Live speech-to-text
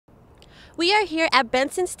We are here at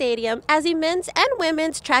Benson Stadium as the men's and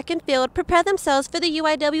women's track and field prepare themselves for the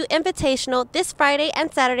UIW Invitational this Friday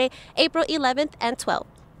and Saturday, April 11th and 12th.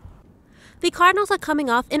 The Cardinals are coming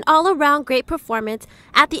off an all-around great performance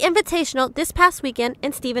at the Invitational this past weekend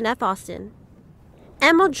in Stephen F. Austin.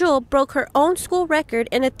 Emma Jewell broke her own school record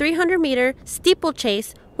in a 300-meter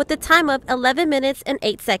steeplechase with a time of 11 minutes and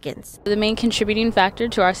 8 seconds. The main contributing factor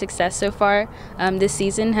to our success so far this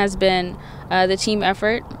season has been the team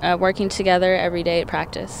effort, working together every day at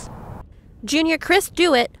practice. Junior Chris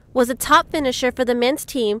Dewitt was a top finisher for the men's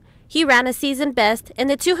team. He ran a season best in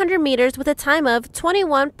the 200 meters with a time of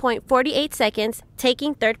 21.48 seconds,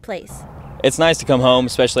 taking third place. It's nice to come home,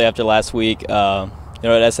 especially after last week.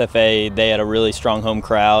 At SFA, they had a really strong home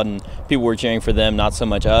crowd, and people were cheering for them, not so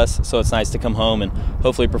much us. So it's nice to come home and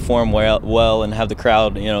hopefully perform well and have the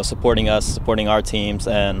crowd, supporting us, supporting our teams,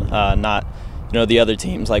 and not, the other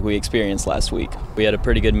teams like we experienced last week. We had a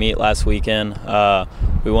pretty good meet last weekend.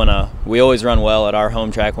 We always run well at our home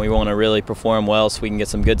track, and we want to really perform well so we can get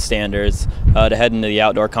some good standards to head into the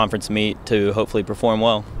outdoor conference meet to hopefully perform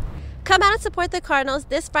well. Come out and support the Cardinals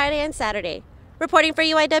this Friday and Saturday. Reporting for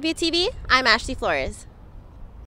UIWtv, I'm Ashley Flores.